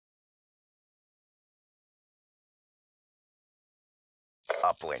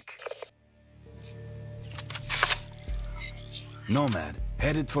Uplink. Nomad,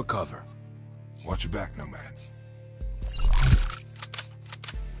 headed for cover. Watch your back, Nomad.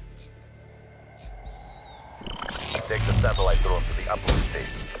 Take the satellite drone to the uplink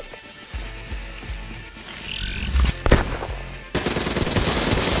station.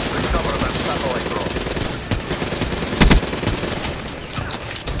 Recover that satellite drone.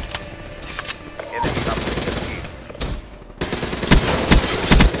 Enemy uplink achieved.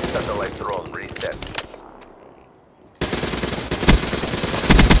 Satellite drone reset.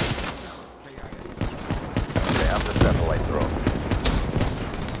 They have the satellite drone.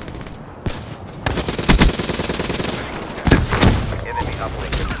 Enemy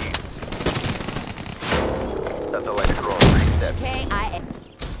uplink achieved. Satellite drone reset. KIA.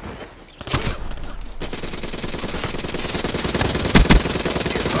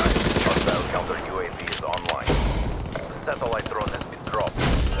 Be advised, hostile counter UAV is online. The satellite drone has been dropped.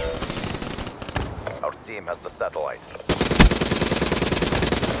 Our team has the satellite.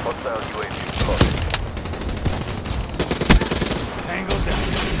 Hostile UAV spotted. Tango down.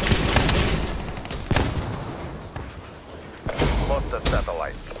 Lost the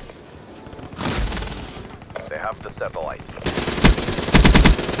satellite. They have the satellite.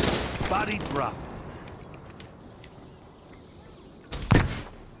 Body drop.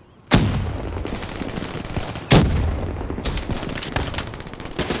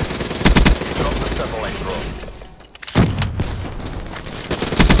 Drop the satellite drone.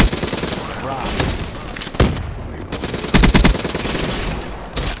 Drop.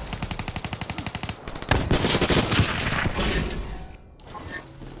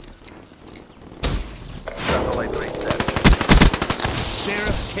 Satellite reset.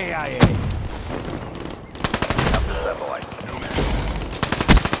 Sheriff KIA. Have the satellite.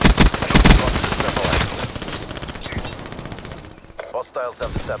 Lost the satellite. Hostiles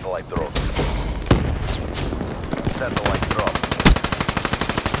have the satellite drone. Satellite drop.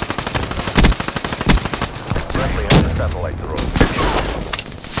 Friendly has the satellite drone.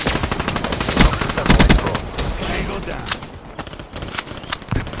 Drop the satellite drone. Tango down.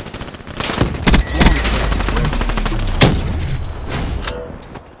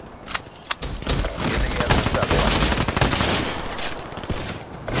 Enemy has the satellite.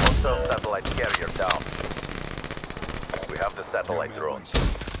 Hostile satellite carrier down. We have the satellite drones.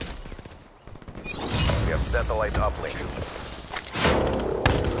 We have satellite uplink.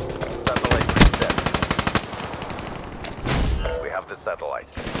 Satellite reset. We have the satellite.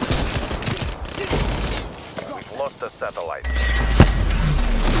 We've lost the satellite.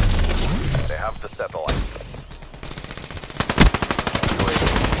 They have the satellite.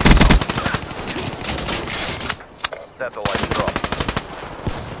 Satellite drop.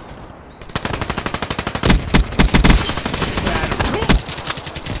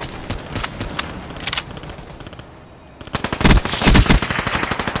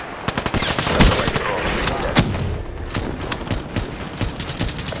 Satellite drone reset.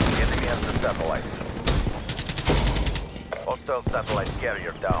 Enemy has the satellite. Hostile satellite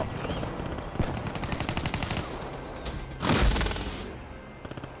carrier down.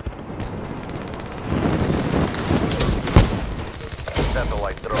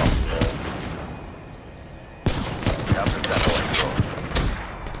 Satellite drop. Have the satellite drop.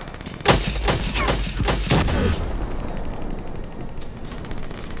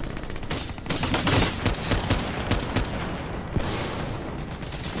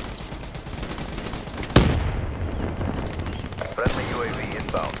 Friendly UAV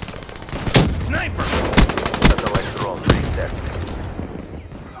inbound. Sniper. Satellite drone reset.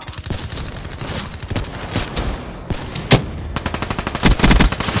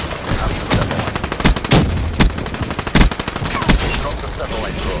 Have the satellite. Drop the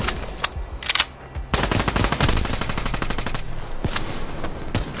satellite drone.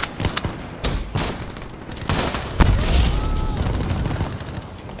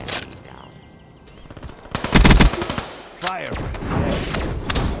 Fire.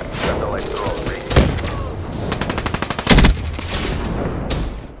 Satellite drone reset.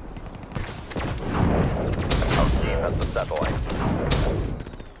 Our team has the satellite.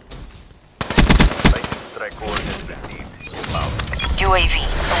 Lightning strike coordinates received. Inbound. UAV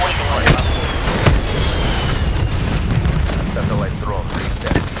awaiting orders. Satellite drone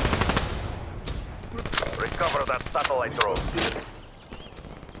reset. Recover that satellite drone.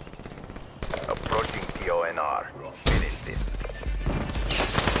 Approaching PONR. Finish this.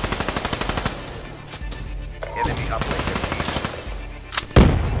 Enemy uplink achieved.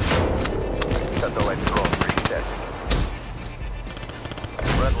 Satellite drone reset.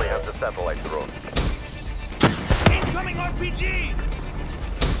 Friendly has the satellite drone. Incoming RPG!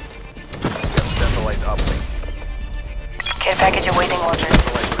 Satellite uplink. Care package awaiting orders.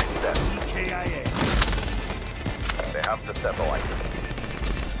 Satellite reset. KIA. They have the satellite.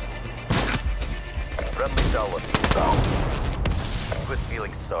 Friendly Dallas inbound. Quit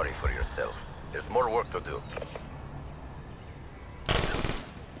feeling sorry for yourself. There's more work to do.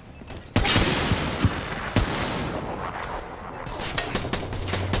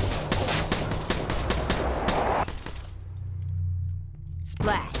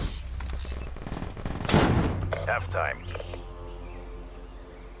 Splash. Halftime.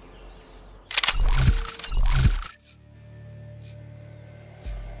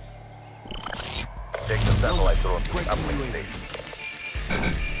 Take the satellite drone to the uplink station.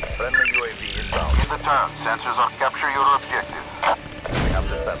 Friendly UAV inbound. In the turn, sensors on capture your objective. We have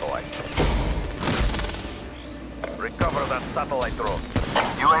the satellite. Recover that satellite drone.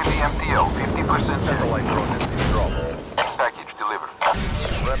 UAV MTL, 50% Satellite drone has been dropped. package delivered.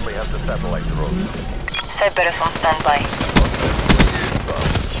 Friendly has the satellite drone. Cerberus on standby.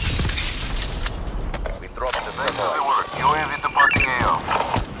 We dropped the Thanks for the satellite. work. UAV departing AO.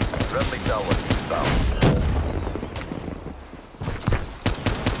 Friendly tower inbound.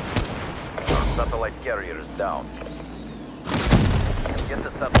 Our satellite carrier is down. Get the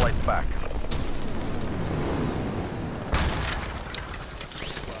satellite back.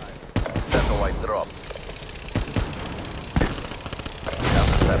 Satellite dropped. We have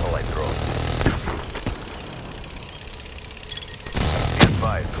the satellite drone. Be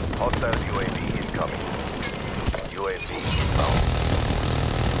advised, hostile UAV incoming. UAV inbound.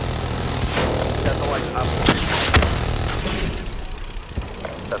 Satellite up.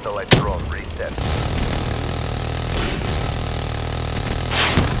 Satellite drone reset.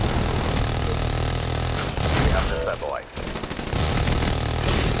 We have the satellite.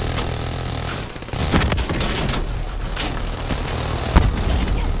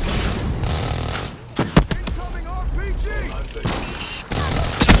 Incoming RPG!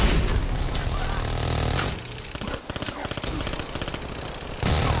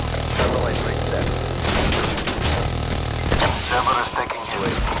 Satellite reset. Cerberus taking hit.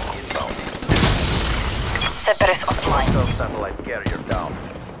 UAV inbound. Cerberus offline. Hostile satellite carrier down.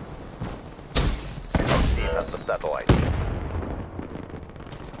 Our team has the satellite.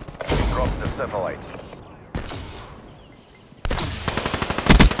 We dropped the satellite.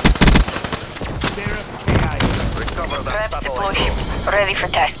 Sarah, KIA. Recover that Prep deploy satellite ship. drone. Ready for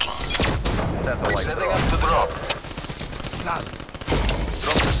tasking. Satellite Setting drone. up to drop. Solid.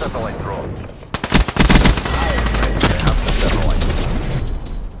 Drop the satellite drone. They have the satellite.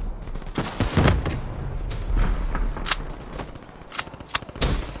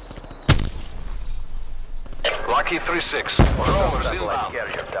 Lucky 3-6. Hostile Rovers satellite inbound.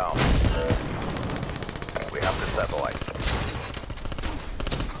 carrier down. We have the satellite.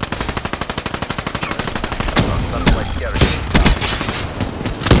 Our satellite carrier is down.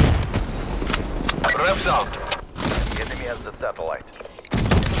 Reps out. The enemy has the satellite.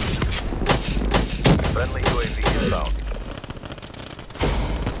 Friendly UAV inbound.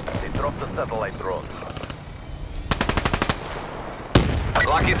 They dropped the satellite drone.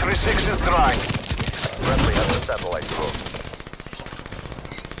 Lucky 3-6 is dry. Friendly has the satellite drone.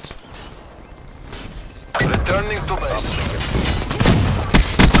 Returning to base.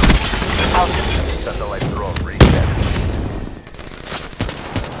 Out. Satellite drone reset.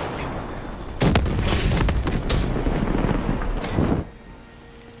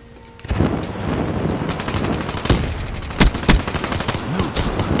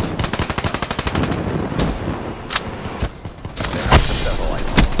 They have the satellite.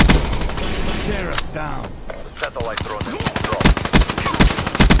 Sarah, down. The satellite drone has been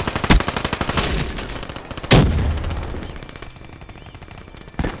dropped.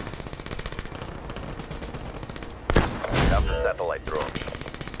 We have the satellite drone.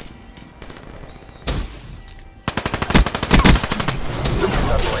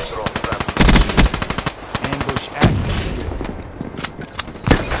 Satellite drone transferred. Ambush access.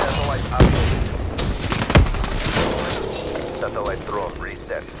 Satellite uploaded. Satellite drone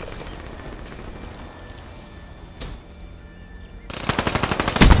reset.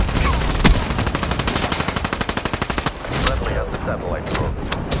 Friendly has the satellite drone.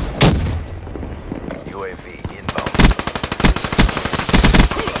 UAV inbound.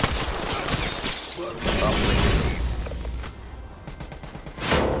 Uplink received.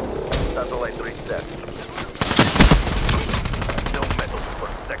 Satellite reset. No medals for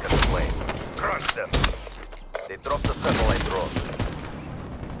second place. Crush them. They dropped the satellite drone.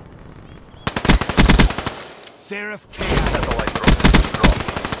 Sarah, KIA. Satellite drone has been dropped.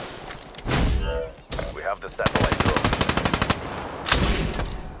 We have the satellite drone.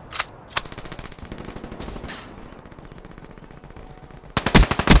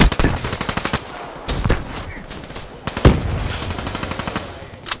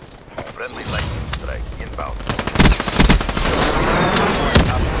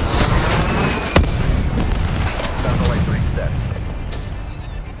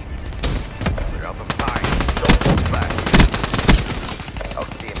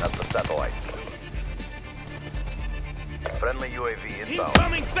 satellite. Friendly UAV inbound.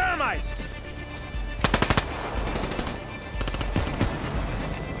 Incoming thermite!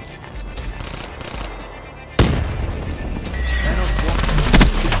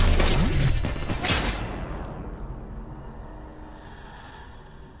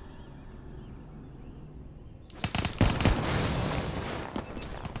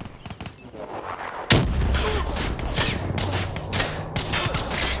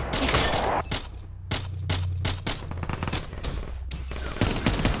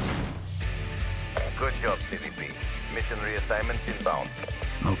 Good job, CVP. Mission reassignments inbound.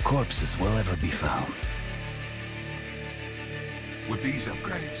 No corpses will ever be found. With these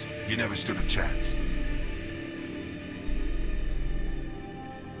upgrades, you never stood a chance.